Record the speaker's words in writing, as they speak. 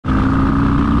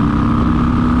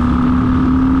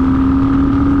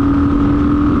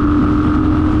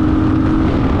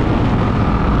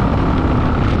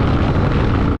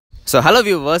So hello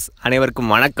viewers,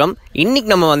 அனைவருக்கும் வணக்கம். இன்னைக்கு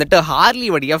நம்ம வந்துட்டு ஹார்லி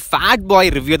வடிய Fatboy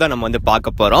ரிவ்யூ தான் நம்ம வந்து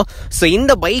பார்க்க போறோம். So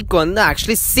இந்த பைக் வந்து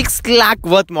actually 6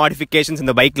 lakh worth modifications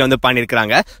இந்த பைக்ல வந்து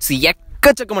பண்ணிருக்காங்க. So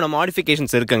எக்கச்சக்கமான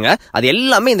மாடிஃபிகேஷன்ஸ் இருக்குங்க. அது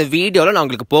எல்லாமே இந்த வீடியோவில் நான்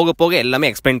உங்களுக்கு போக போக எல்லாமே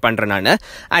எக்ஸ்பிளைன் பண்ணுறேன் நான்.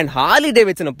 அண்ட் ஹார்லி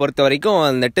டேவிட்சனை பொறுத்த வரைக்கும்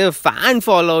வந்துட்டு ஃபேன்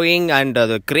ஃபாலோவிங் அண்ட்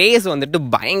அது கிரேஸ் வந்துட்டு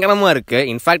பயங்கரமாக இருக்குது.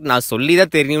 இன்ஃபேக்ட் நான் சொல்லி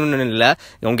தான் தெரியணும்னு இல்லை,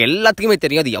 உங்கள் எல்லாத்துக்குமே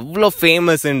தெரியும் அது எவ்வளோ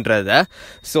ஃபேமஸ்ன்றத.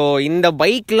 ஸோ இந்த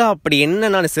பைக்கில் அப்படி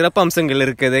என்னென்ன சிறப்பம்சங்கள்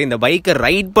இருக்குது, இந்த பைக்கை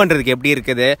ரைட் பண்ணுறதுக்கு எப்படி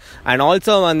இருக்குது, அண்ட்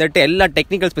ஆல்சோ வந்துட்டு எல்லா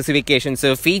டெக்னிக்கல்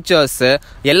ஸ்பெசிஃபிகேஷன்ஸு ஃபீச்சர்ஸு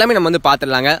எல்லாமே நம்ம வந்து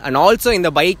பார்த்துடலாங்க. அண்ட் ஆல்சோ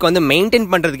இந்த பைக் வந்து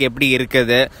மெயின்டைன் பண்ணுறதுக்கு எப்படி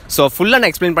இருக்குது. ஸோ நான்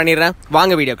எக்ஸ்பிளைன் பண்ணிடுறேன்,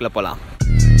 வாங்க வீடியோக்குள்ள போலாம்.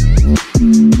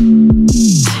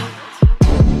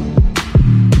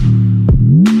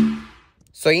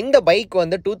 ஸோ இந்த பைக்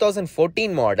வந்து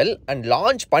 2014 மாடல் அண்ட்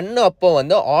லான்ச் பண்ண அப்போ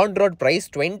வந்து ஆன் ரோட் ப்ரைஸ்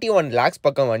 21 lakhs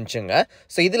பக்கம் வந்துச்சுங்க.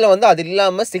 ஸோ இதில் வந்து அது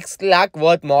இல்லாமல் 6 lakh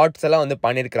worth மாட்ஸ் எல்லாம் வந்து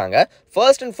பண்ணியிருக்காங்க.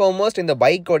 ஃபர்ஸ்ட் அண்ட் ஃபார்மோஸ்ட் இந்த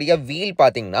பைக்கோடைய வீல்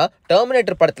பார்த்தீங்கன்னா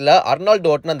டெர்மினேட்டர் படத்தில் அர்னால்டு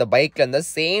ஓட்டின அந்த பைக்கில் இருந்த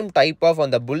சேம் டைப் ஆஃப்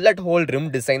அந்த புல்லட் ஹோல் ரிம்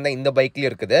டிசைன் தான் இந்த பைக்லேயும்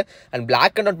இருக்குது. அண்ட்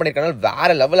பிளாக் அண்ட் அவுட் பண்ணியிருக்காங்க, வேற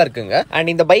லெவலில் இருக்குங்க.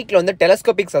 அண்ட் இந்த பைக்கில் வந்து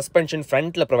டெலஸ்கோபிக் சஸ்பென்ஷன்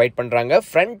ஃப்ரண்ட்டில் ப்ரொவைட் பண்ணுறாங்க.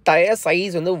 ஃப்ரண்ட் டயர்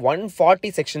சைஸ் வந்து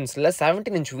 140 செக்ஷன்ஸில்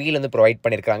 17 inch வீல் வந்து ப்ரொவைட்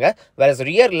பண்ணியிருக்காங்க. வேற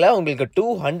ரியர்ல உங்களுக்கு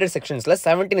 200 செக்ஷன்ஸ்ல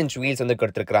 17 inch வீல்ஸ் வந்து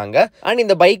கொடுத்திருக்காங்க. அண்ட்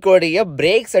இந்த பைக்கோடைய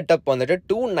பிரேக் செட்டப் வந்துட்டு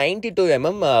 292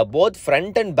 mm போத்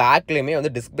ஃப்ரண்ட் அண்ட் பேக்லயுமே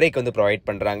வந்து டிஸ்க் பிரேக் வந்து ப்ரொவைட்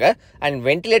பண்றாங்க. அண்ட்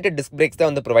வென்டிலேட்டட் டிஸ்க் பிரேக்ஸ் தான்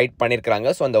வந்து ப்ரொவைட் பண்ணிருக்காங்க.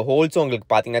 ஸோ அந்த ஹோல்ஸும் உங்களுக்கு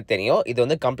பாத்தீங்கன்னா தெரியும், இது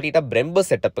வந்து கம்ப்ளீட்டா பிரம்போ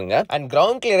செட்டப்புங்க. அண்ட்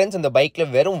கிரவுண்ட் கிளியரன்ஸ் இந்த பைக்ல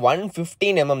வெறும்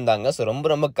 115 mm தாங்க. ஸோ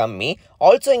ரொம்ப கம்மி.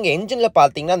 ஆல்சோ இங்க என்ஜின்ல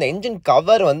பாத்தீங்கன்னா அந்த என்ஜின்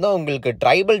கவர் வந்து உங்களுக்கு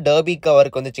ட்ரைபல் டர்பி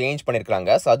கவருக்கு வந்து சேஞ்ச்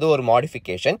பண்ணிருக்காங்க. ஸோ அது ஒரு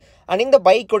மாடிஃபிகேஷன். அண்ட் இந்த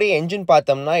பைக்கோடைய என்ஜின்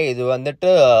பார்த்தோம்னா இது வந்துட்டு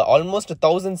almost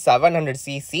 1700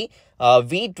 cc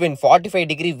V-twin 45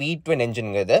 degree V-twin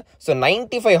என்ஜின்ங்குது. So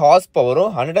 95 hours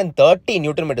பவரும் 130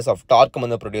 நியூட்டன் மீட்டர்ஸ் ஆஃப் டார்க்கும்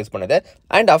வந்து ப்ரொடியூஸ் பண்ணுது.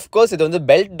 அண்ட் அஃப்கோர்ஸ் இது வந்து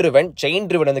பெல்ட் ட்ரிவன், செயின்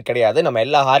ட்ரிவன் வந்து கிடையாது, நம்ம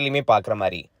எல்லா ஹார்லியுமே பார்க்குற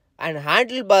மாதிரி. அண்ட்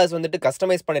ஹேண்டில் பார்ஸ் வந்துட்டு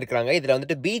கஸ்டமைஸ் பண்ணியிருக்காங்க. இதில்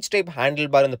வந்துட்டு பீச் டைப்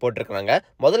ஹேண்டில் பார் வந்து போட்டிருக்காங்க.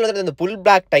 முதல்ல வந்துட்டு இந்த புல்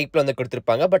பிளாக் டைப்பில் வந்து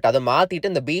கொடுத்துருப்பாங்க. பட் அதை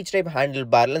மாற்றிட்டு இந்த பீச் டைப் ஹேண்டில்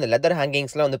பாரில் இந்த லெதர்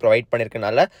ஹேங்கிங்ஸ்லாம் வந்து ப்ரொவைட்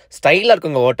பண்ணியிருக்கனால ஸ்டைலாக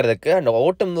இருக்குங்க ஓட்டுறதுக்கு. அண்ட்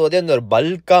ஓட்டும் போதே அந்த ஒரு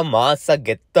பல்காக மாஸாக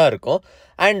கெத்தாக இருக்கும்.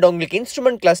 அண்ட் உங்களுக்கு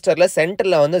இன்ஸ்ட்ருமெண்ட் கிளஸ்டரில்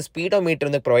சென்டரில் வந்து ஸ்பீடோ மீட்டர்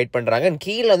வந்து ப்ரொவைட் பண்ணுறாங்க. அண்ட்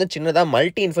கீழே வந்து சின்னதாக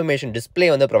மல்டி இன்ஃபர்மேஷன் டிஸ்பிளே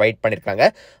வந்து ப்ரொவைட் பண்ணியிருக்காங்க.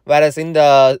 வேற இந்த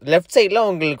லெஃப்ட் சைடில்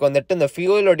உங்களுக்கு வந்துட்டு இந்த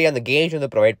ஃபியூலோடைய அந்த கேஜ் வந்து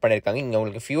ப்ரொவைட் பண்ணியிருக்காங்க. இங்கே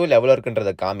உங்களுக்கு ஃபியூல் எவ்வளோ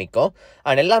இருக்குன்றதை காமிக்கும்.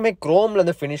 அண்ட் எல்லாமே குரோமில்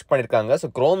வந்து ஃபினிஷ் பண்ணியிருக்காங்க. ஸோ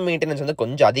குரோம் மெயின்டெனன்ஸ் வந்து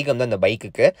கொஞ்சம் அதிகம் தான் இந்த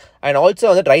பைக்குக்கு. அண்ட் ஆல்சோ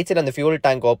வந்து ரைட் சைடு அந்த ஃபியூல்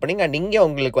டேங்க் ஓப்பனிங். அண்ட் இங்கே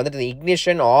உங்களுக்கு வந்துட்டு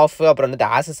இக்னிஷன் ஆஃப் அப்புறம் வந்துட்டு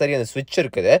ஆக்சசரி அந்த ஸ்விட்ச்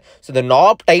இருக்குது. ஸோ இந்த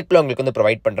நாப் டைப்பில் உங்களுக்கு வந்து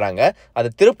ப்ரொவைட் பண்ணுறாங்க.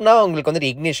 அது திருப்பினா உங்களுக்கு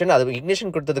வந்துட்டு இக்னிஷன், அது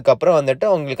இக்னிஷன் கொடுத்ததுக்கப்புறம் வந்துட்டு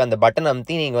உங்களுக்கு அந்த பட்டன்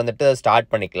அமுத்தி நீங்கள் வந்துட்டு ஸ்டார்ட்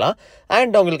பண்ணிக்கலாம்.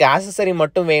 அண்ட் உங்களுக்கு ஆக்சசரி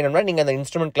மட்டும் வேணும்னா நீங்கள் அந்த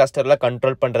இன்ஸ்ட்ருமெண்ட் கிளஸ்டரில்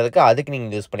கண்ட்ரோல் பண்ணுறதுக்கு அதுக்கு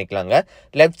நீங்கள் யூஸ் பண்ணிக்கலாங்க.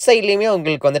 லெஃப்ட் சைட்லேயுமே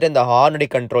உங்களுக்கு வந்துட்டு இந்த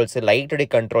ஹார்னுடைய controls, லைட்டுடைய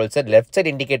controls, left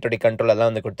side இண்டிகேட்டருடைய control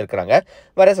எல்லாம் வந்து கொடுத்துருக்காங்க.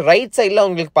 வேற ரைட் சைடில்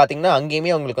உங்களுக்கு பார்த்தீங்கன்னா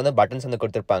அங்கேயுமே உங்களுக்கு வந்து பட்டன்ஸ் வந்து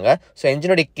கொடுத்துருப்பாங்க. ஸோ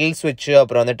என்ஜினுடைய கில் ஸ்விட்ச்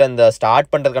அப்புறம் வந்துட்டு அந்த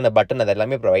ஸ்டார்ட் பண்ணுறதுக்கான பட்டன் அது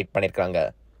எல்லாமே ப்ரொவைட் பண்ணியிருக்காங்க.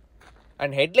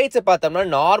 அண்ட் ஹெட்லைட்ஸை பார்த்தோம்னா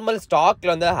நார்மல் ஸ்டாக்ல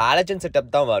வந்து ஹாலஜன்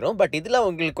செட்டப் தான் வரும். பட் இதில்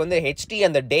உங்களுக்கு வந்து ஹெச்டி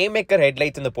அந்த டே மேக்கர்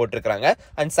ஹெட்லைட்ஸ் வந்து போட்டிருக்காங்க.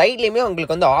 அண்ட் சைட்லேயுமே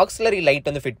உங்களுக்கு வந்து ஆக்சிலரி லைட்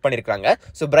வந்து ஃபிட் பண்ணியிருக்காங்க.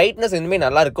 ஸோ பிரைட்னஸ் இன்னுமே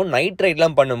நல்லா இருக்கும். நைட்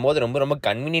ரைட்லாம் பண்ணும்போது ரொம்ப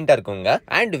கன்வீனியன்ட்டாக இருக்குங்க.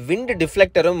 அண்ட் விண்ட்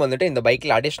டிஃப்ளெக்டரும் வந்துட்டு இந்த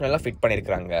பைக்கில் அடிஷ்னலாக ஃபிட்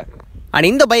பண்ணியிருக்காங்க. அண்ட்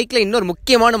இந்த பைக்ல இன்னொரு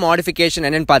முக்கியமான மாடிஃபிகேஷன்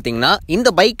என்னன்னு பார்த்தீங்கன்னா இந்த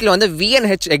பைக்ல வந்து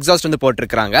VNH எக்ஸாஸ்ட் வந்து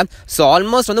போட்டிருக்காங்க. ஸோ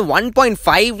ஆல்மோஸ்ட் வந்து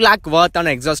 1.5 lakh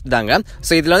வர்த்தான எக்ஸாஸ்ட் தாங்க.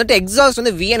 ஸோ இதுல வந்துட்டு எக்ஸாஸ்ட்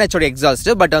வந்து VNH ஓட எக்ஸாஸ்ட்.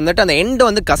 பட் வந்துட்டு அந்த எண்ட்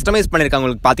வந்து கஸ்டமைஸ் பண்ணிருக்காங்க.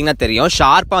 உங்களுக்கு பார்த்தீங்கன்னா தெரியும்,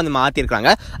 ஷார்ப்பா வந்து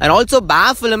மாத்திருக்காங்க. அண்ட் ஆல்சோ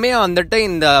பேஃபிலுமே வந்துட்டு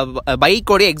இந்த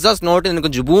பைக்கோட எக்ஸாஸ்ட் நோட்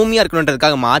கொஞ்சம் பூமியா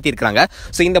இருக்கணுன்றதுக்காக மாத்திருக்காங்க.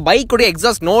 ஸோ இந்த பைக்கோட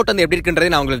எக்ஸாஸ்ட் நோட் வந்து எப்படி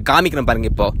இருக்குன்றதை நான் உங்களுக்கு காமிக்கிறேன்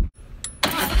பாருங்க இப்போ.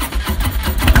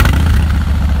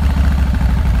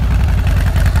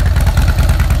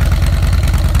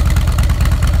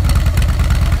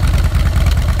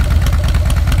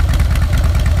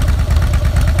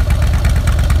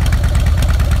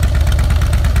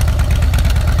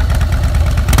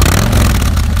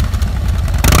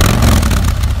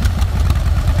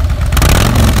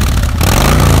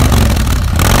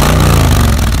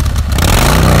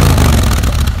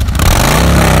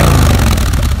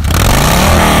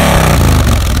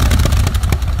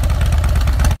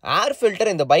 ஃபில்டர்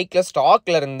இந்த பைக்ல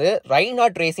ஸ்டாக்ல இருந்து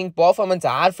ரைனாட் ரேசிங் பெர்ஃபார்மன்ஸ்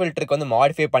ஏர் ஃபில்டருக்கு வந்து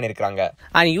மாடிஃபை பண்ணிருக்காங்க.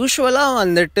 அண்ட் யூசுவலா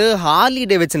வந்துட்டு ஹார்லி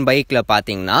டேவிட்சன் பைக்ல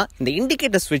பாத்தீங்கன்னா இந்த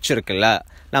இண்டிகேட்டர் ஸ்விட்ச் இருக்குல்ல,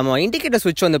 நம்ம இண்டிகேட்டர்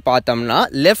ஸ்விட்ச் வந்து பார்த்தோம்னா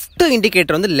லெஃப்ட்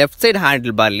இண்டிகேட்டர் வந்து left side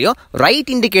handle பார்லையும், right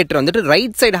indicator வந்துட்டு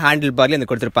ரைட் சைடு ஹேண்டில் பார்லையும் வந்து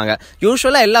கொடுத்துருப்பாங்க.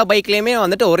 யூஸ்வலாக எல்லா பைக்லேயுமே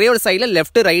வந்துட்டு ஒரே ஒரு சைடில்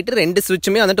லெஃப்ட் ரைட்டு ரெண்டு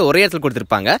ஸ்விட்சுமே வந்துட்டு ஒரே இடத்துல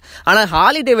கொடுத்துருப்பாங்க. ஆனால்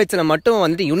ஹார்லி டேவிட்சன் மட்டும்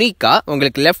வந்துட்டு யூனிக்காக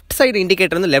உங்களுக்கு லெஃப்ட் சைடு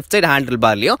இண்டிகேட்டர் வந்து left side handle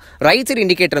பார்லையும், right side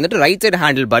indicator வந்துட்டு ரைட் சைடு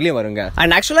ஹேண்டில் பார்லையும் வருங்க.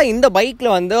 அண்ட் ஆக்சுவலாக இந்த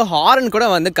பைக்கில் வந்து ஹார்ன் கூட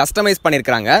வந்து கஸ்டமைஸ்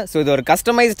பண்ணியிருக்காங்க. ஸோ இது ஒரு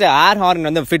கஸ்டமைஸ்டு ஏர் ஹார்ன்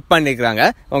வந்து ஃபிட்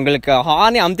பண்ணியிருக்காங்க. உங்களுக்கு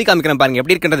ஹார்னே அமுத்தி காமிக்கிறேன் பாருங்க,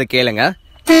 எப்படி இருக்குன்றதை கேளுங்க.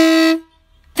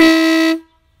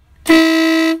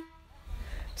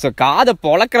 ஸோ காதை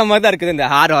பொழக்கிற மாதிரி தான் இருக்குது இந்த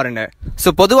ஹேர் ஹார்னு. ஸோ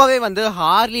பொதுவாகவே வந்து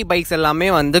ஹார்லி பைக்ஸ் எல்லாமே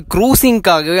வந்து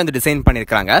க்ரூசிங்காகவே வந்து டிசைன்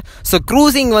பண்ணியிருக்காங்க. ஸோ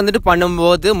க்ரூசிங் வந்துட்டு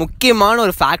பண்ணும்போது முக்கியமான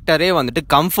ஒரு ஃபேக்டரே வந்துட்டு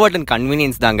கம்ஃபர்ட் அண்ட்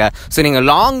கன்வீனியன்ஸ் தாங்க. ஸோ நீங்கள்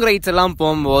லாங் ரைட்ஸ் எல்லாம்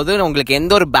போகும்போது உங்களுக்கு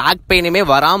எந்த ஒரு பேக் பெயினுமே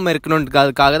வராமல்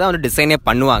இருக்கணுன்றதுக்காக தான் வந்து டிசைனே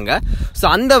பண்ணுவாங்க. ஸோ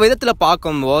அந்த விதத்தில்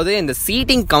பார்க்கும்போது இந்த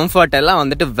சீட்டிங் கம்ஃபர்ட் எல்லாம்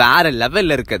வந்துட்டு வேறு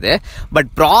லெவலில் இருக்குது.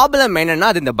 பட் ப்ராப்ளம்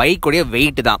என்னென்னா அது இந்த பைக்குடைய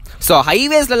வெயிட் தான். ஸோ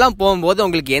ஹைவேஸ்லாம் போகும்போது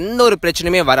உங்களுக்கு எந்த ஒரு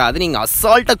பிரச்சனையுமே வராது, நீங்கள்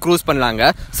அசால்ட்டாக க்ரூஸ் பண்ணலாங்க.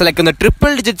 ஸோ லைக் இந்த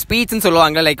ட்ரிபிள் டிஜிட் ஸ்பீட்ஸ்னு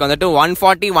சொல்லுவாங்க, லைக் வந்துட்டு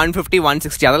 140, 150,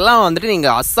 160 அதெல்லாம் வந்துட்டு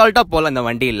நீங்கள் அசால்ட்டாக போகலாம் இந்த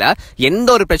வண்டியில், எந்த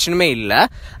ஒரு பிரச்சனையுமே இல்லை.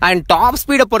 அண்ட் டாப்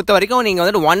ஸ்பீடை பொறுத்த வரைக்கும் நீங்கள்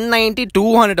வந்துட்டு 190,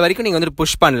 200 வரைக்கும் நீங்கள் வந்துட்டு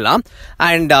புஷ் பண்ணலாம்.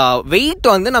 அண்ட் வெயிட்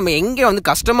வந்து நம்ம எங்கே வந்து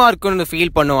கஷ்டமாக இருக்குன்னு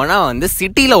ஃபீல் பண்ணுவோன்னா வந்து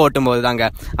சிட்டியில் ஓட்டும் போது தாங்க.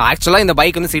 ஆக்சுவலாக இந்த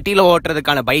பைக் வந்து சிட்டியில்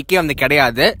ஓட்டுறதுக்கான பைக்கே வந்து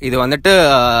கிடையாது. இது வந்துட்டு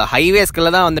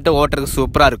ஹைவேஸ்கில் தான் வந்துட்டு ஓட்டுறதுக்கு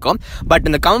சூப்பராக இருக்கும். பட்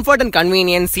இந்த கம்ஃபர்ட் அண்ட்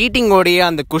கன்வீனியன்ஸ், சீட்டிங்கோடைய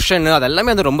அந்த குஷன்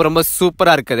அதெல்லாமே வந்து ரொம்ப ரொம்ப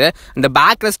சூப்பராக இருக்குது. இந்த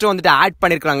பேக் ரெஸ்ட்டும் வந்துட்டு ஆட்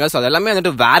பண்ணியிருக்காங்க. ஸோ அதெல்லாமே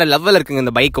வந்துட்டு வேற லெவல் இருக்குங்க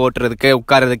இந்த பைக் ஓட்டுறதுக்கு,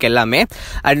 உட்காரதுக்கு எல்லாமே.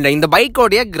 அண்ட் இந்த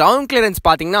பைக்கோடைய கிரவுண்ட் கிளியரன்ஸ்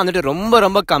பார்த்தீங்கன்னா வந்துட்டு ரொம்ப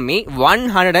ரொம்ப கம்மி,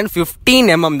 115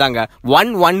 mm தாங்க,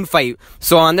 115.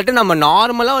 ஸோ வந்துட்டு நம்ம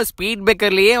நார்மலாக ஒரு ஸ்பீட்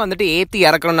பிரேக்கர்லேயே வந்துட்டு ஏற்றி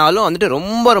இறக்கணும்னாலும் வந்துட்டு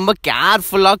ரொம்ப ரொம்ப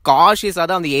கேர்ஃபுல்லாக காஷியஸாக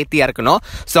தான் வந்து ஏற்றி இறக்கணும்.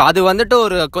 ஸோ அது வந்துட்டு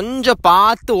ஒரு கொஞ்சம்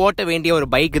பார்த்து ஓட்ட வேண்டிய ஒரு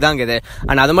பைக் தாங்க இது.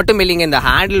 அண்ட் அது மட்டும் இல்லைங்க, இந்த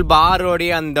ஹேண்டில்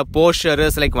பாரோடைய அந்த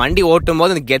போஸ்டர்ஸ் லைக் வண்டி ஓட்டும்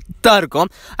போது அந்த கெத்தாக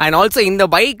இருக்கும். அண்ட் ஆல்சோ இந்த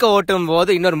பைக்கை ஓட்டும்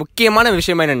போது இன்னொரு முக்கியமான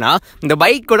விஷயம் என்னன்னா, இந்த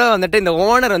பைக் கூட வந்துட்டு இந்த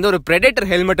ஓனர் வந்து ஒரு பிரெடேட்டர்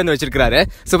ஹெல்மெட் வந்து வச்சிருக்காரு.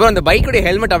 ஸோ அந்த பைக்குடைய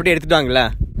ஹெல்மெட் அப்படியே எடுத்துட்டாங்களே.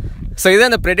 ஸோ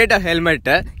இதுதான் இந்த பிரெடேட்டர்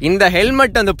ஹெல்மெட்டு. இந்த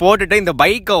ஹெல்மெட் வந்து போட்டுட்டு இந்த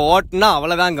பைக்கை ஓட்டினா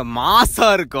அவ்வளோதான், இங்கே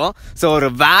மாசாக இருக்கும். ஸோ ஒரு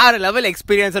வேற லெவல்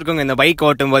எக்ஸ்பீரியன்ஸ் இருக்குங்க இந்த பைக்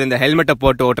ஓட்டும் போது இந்த ஹெல்மெட்டை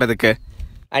போட்டு ஓட்டுறதுக்கு.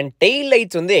 அண்ட் டெயில்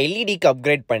லைட்ஸ் வந்து எல்இடிக்கு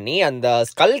அப்கிரேட் பண்ணி அந்த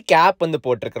ஸ்கல் கேப் வந்து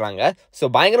போட்டிருக்கிறாங்க. ஸோ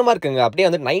பயங்கரமாக இருக்குங்க. அப்படியே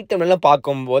வந்து நைட் டைம்லாம்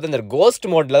பார்க்கும்போது அந்த கோஸ்ட்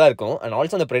மோடில் தான் இருக்கும். அண்ட்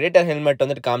ஆல்சோ அந்த பிரெடேட்டர் ஹெல்மெட்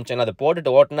வந்துட்டு காமிச்சேன்னா அதை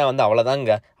போட்டுட்டு ஓட்டினா வந்து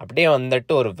அவ்வளோதாங்க, அப்படியே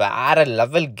வந்துட்டு ஒரு வேற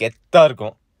லெவல் கெத்தாக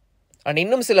இருக்கும். அண்ட்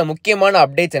இன்னும் சில முக்கியமான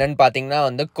அப்டேட்ஸ் என்னென்னு பார்த்தீங்கன்னா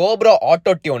வந்து கோப்ரா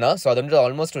ஆட்டோ டியூனர். ஸோ அது வந்து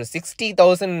ஆல்மோஸ்ட் ஒரு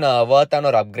 60,000 வர்த்தான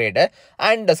ஒரு upgrade.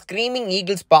 And screaming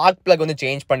eagle spark plug வந்து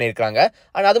சேஞ்ச் பண்ணியிருக்காங்க.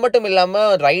 அண்ட் அது மட்டும்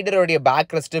இல்லாமல் ரைடருடைய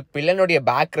பேக் ரெஸ்ட்டு, பில்லனுடைய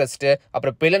பேக் ரெஸ்ட்டு,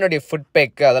 அப்புறம் பில்லனுடைய ஃபுட்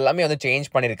பேக் அதெல்லாமே வந்து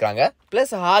சேஞ்ச் பண்ணியிருக்காங்க.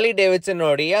 ப்ளஸ் ஹார்லி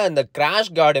டேவிட்சனுடைய அந்த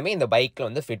கிராஷ் கார்டுமே இந்த பைக்கில்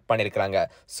வந்து ஃபிட் பண்ணியிருக்காங்க.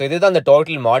 ஸோ இதுதான் அந்த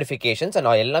டோட்டல் மாடிஃபிகேஷன்ஸ்.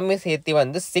 அண்ட் எல்லாமே சேர்த்து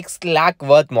வந்து 6 lakh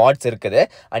வர்த் மாட்ஸ் இருக்குது.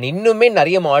 அண்ட் இன்னுமே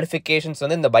நிறைய மாடிஃபிகேஷன்ஸ்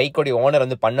வந்து இந்த பைக்கோடைய ஓனர்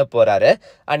வந்து பண்ண போகிறார்.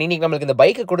 அண்ட் இன்னைக்கு நம்மளுக்கு இந்த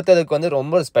பைக்கு கொடுத்ததுக்கு வந்து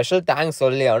ரொம்ப ஸ்பெஷல் தேங்க்ஸ்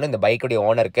சொல்லி ஆகணும் இந்த பைக்குடைய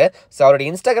ஓனருக்கு. ஸோ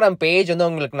அவருடைய இன்ஸ்டாகிராம் பேஜ் வந்து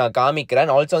உங்களுக்கு நான்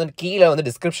காமிக்கிறேன். ஆல்சோ வந்து கீழே வந்து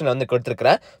டிஸ்கிரிப்ஷனில் வந்து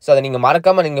கொடுத்துருக்கிறேன். ஸோ அதை நீங்கள்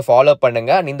மறக்காமல் நீங்கள் ஃபாலோ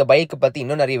பண்ணுங்கள். அண்ட் இந்த பைக்கை பற்றி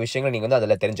இன்னும் நிறைய விஷயங்கள் நீங்கள் வந்து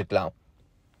அதில் தெரிஞ்சுக்கலாம்.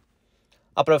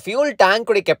 அப்புறம் ஃபியூல்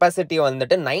டேங்க்குடைய கெப்பாசிட்டி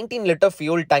வந்துட்டு 19 litre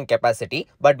fuel tank capacity.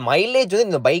 But mileage வந்து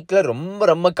இந்த பைக்கில் ரொம்ப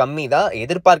ரொம்ப கம்மி தான்,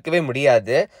 எதிர்பார்க்கவே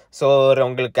முடியாது. ஸோ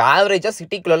உங்களுக்கு ஆவரேஜாக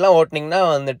சிட்டிக்குள்ளெல்லாம் ஓட்டினீங்கன்னா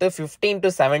வந்துட்டு 15 to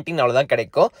 17 அவ்வளோதான்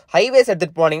கிடைக்கும். ஹைவேஸ்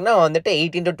எடுத்துகிட்டு போனீங்கன்னா வந்துட்டு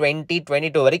 18 to 20,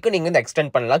 22 வரைக்கும் நீங்கள் வந்து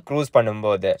எக்ஸ்டெண்ட் பண்ணலாம் க்ரூஸ்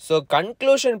பண்ணும்போது. ஸோ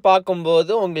கன்க்ளூஷன்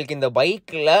பார்க்கும்போது உங்களுக்கு இந்த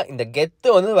பைக்கில் இந்த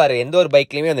கெத்து வந்து வேறு எந்த ஒரு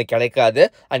பைக்லையுமே வந்து கிடைக்காது.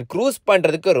 அண்ட் க்ரூஸ்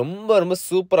பண்ணுறதுக்கு ரொம்ப ரொம்ப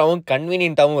சூப்பராகவும்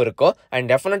கன்வீனியன்ட்டாகவும் இருக்கும். அண்ட்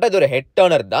டெஃபினட்டாக இது ஒரு ஹெட்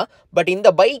டர்னர் தான். பட் இந்த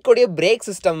பைக்குடைய பிரேக்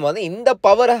சிஸ்டம் வந்து இந்த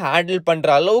பவரை ஹேண்டில் பண்ணுற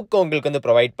அளவுக்கு உங்களுக்கு வந்து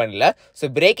ப்ரொவைட் பண்ணல. ஸோ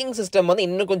பிரேக்கிங் சிஸ்டம் வந்து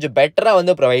இன்னும் கொஞ்சம் பெட்டராக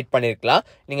வந்து ப்ரொவைட் பண்ணியிருக்கலாம்.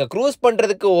 நீங்கள் க்ரூஸ்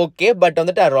பண்ணுறதுக்கு ஓகே, பட்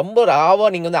வந்துட்டு ரொம்ப ராவாக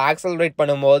நீங்கள் வந்து ஆக்சலரேட்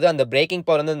பண்ணும்போது அந்த பிரேக்கிங்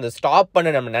பவர் வந்து இந்த ஸ்டாப்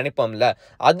பண்ண நம்ம நினைப்போம்ல,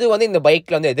 அது வந்து இந்த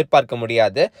பைக்கில் வந்து எதிர்பார்க்க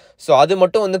முடியாது. ஸோ அது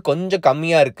மட்டும் வந்து கொஞ்சம்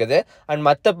கம்மியாக இருக்குது. அண்ட்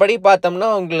மற்றபடி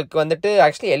பார்த்தோம்னா உங்களுக்கு வந்துட்டு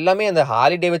ஆக்சுவலி எல்லாமே அந்த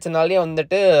ஹார்லி டேவிட்சனாலே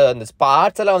வந்துட்டு அந்த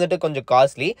ஸ்பார்ட்ஸ் எல்லாம் வந்துட்டு கொஞ்சம்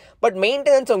காஸ்ட்லி. பட்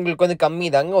மெயின்டெனன்ஸ் உங்களுக்கு வந்து கம்மி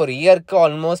தாங்க. ஒரு இயருக்கு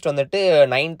ஆல்மோஸ்ட் வந்துட்டு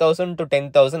 9,000 to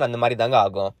 10,000 அந்த மாதிரி தாங்க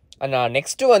ஆகும்.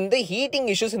 நெக்ஸ்ட்டு வந்து ஹீட்டிங்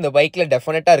இஷ்யூஸ் இந்த பைக்கில்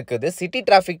டெஃபினட்டாக இருக்குது. சிட்டி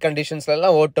டிராஃபிக்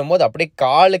கண்டிஷன்ஸ்லாம் ஓட்டும் போது அப்படியே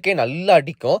காலுக்கே நல்லா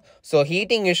அடிக்கும். ஸோ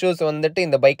ஹீட்டிங் இஷ்யூஸ் வந்துட்டு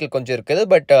இந்த பைக்கில் கொஞ்சம் இருக்குது.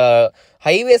 பட்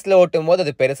ஹைவேஸில் ஓட்டும் போது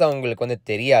அது பெருசாக உங்களுக்கு வந்து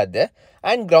தெரியாது.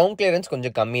 அண்ட் கிரவுண்ட் கிளியரன்ஸ்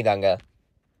கொஞ்சம் கம்மி தாங்க.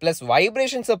 ப்ளஸ்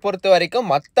வைப்ரேஷன்ஸை பொறுத்த வரைக்கும்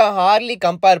மற்ற ஹார்லி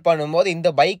கம்பேர் பண்ணும்போது இந்த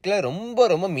பைக்கில் ரொம்ப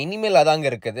ரொம்ப மினிமலாக தாங்க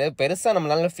இருக்குது. பெருசாக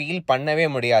நம்மளால ஃபீல் பண்ணவே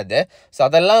முடியாது. ஸோ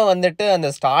அதெல்லாம் வந்துட்டு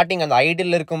அந்த ஸ்டார்டிங் அந்த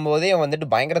ஐடில் இருக்கும்போதே வந்துட்டு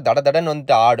பயங்கர தடன்னு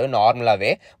வந்துட்டு ஆடும்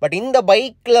நார்மலாகவே. பட் இந்த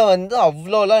பைக்கில் வந்து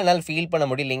அவ்வளோலாம் என்னால் ஃபீல் பண்ண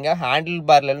முடியலைங்க. ஹேண்டில்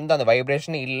பார்லேருந்து அந்த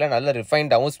வைப்ரேஷன் இல்லை, நல்ல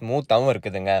ரிஃபைண்டாகவும் ஸ்மூத்தாகவும்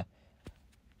இருக்குதுங்க.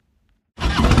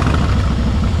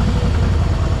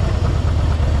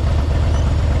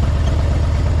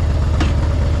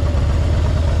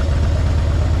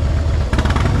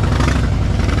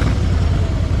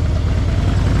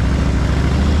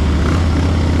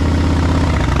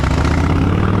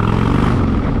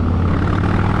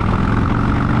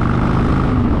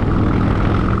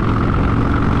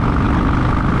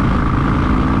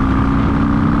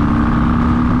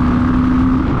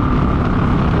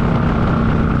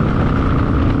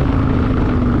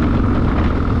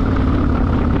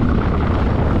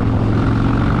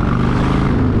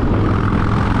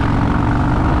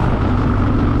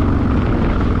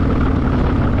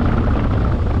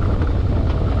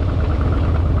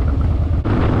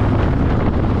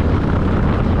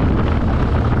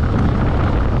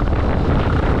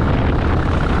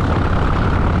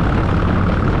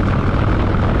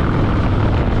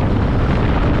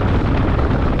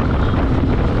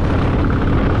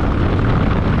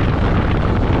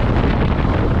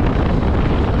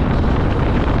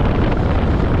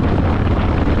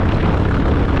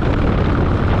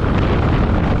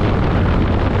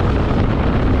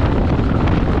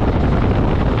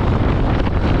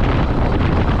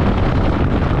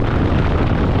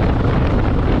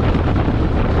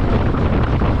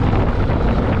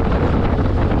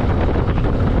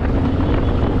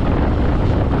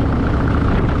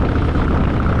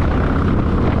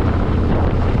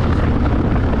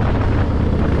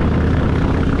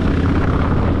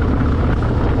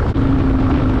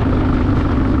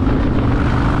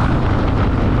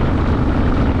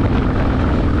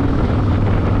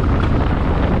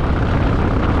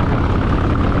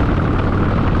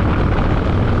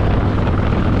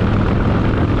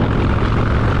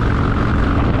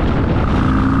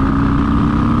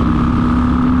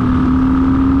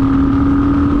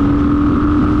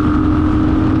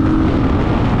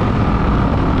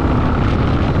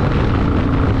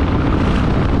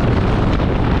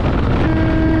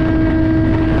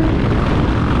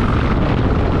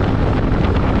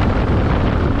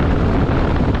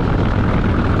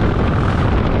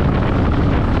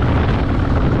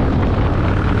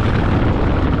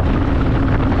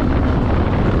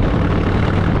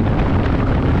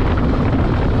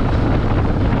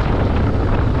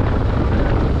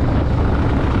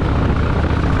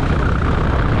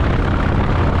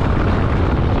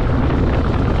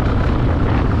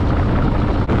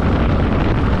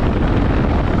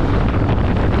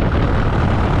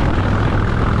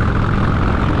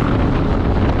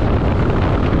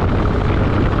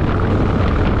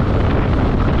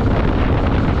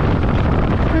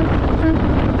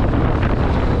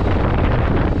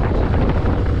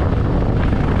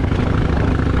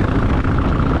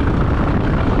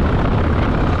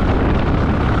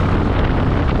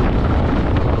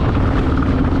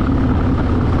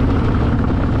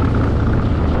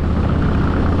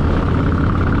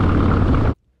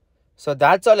 So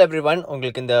that's all everyone.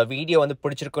 உங்களுக்கு இந்த வீடியோ வந்து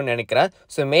பிடிச்சிருக்குன்னு நினைக்கிறேன்.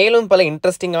 ஸோ மேலும் பல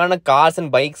இன்ட்ரெஸ்டிங்கான கார்ஸ்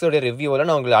அண்ட் பைக்ஸோட ரிவ்யூவில்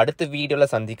நான் உங்களை அடுத்த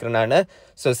வீடியோவில் சந்திக்கிறேன் நான்.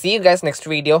 So see you guys next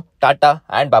video. Tata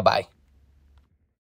and bye bye.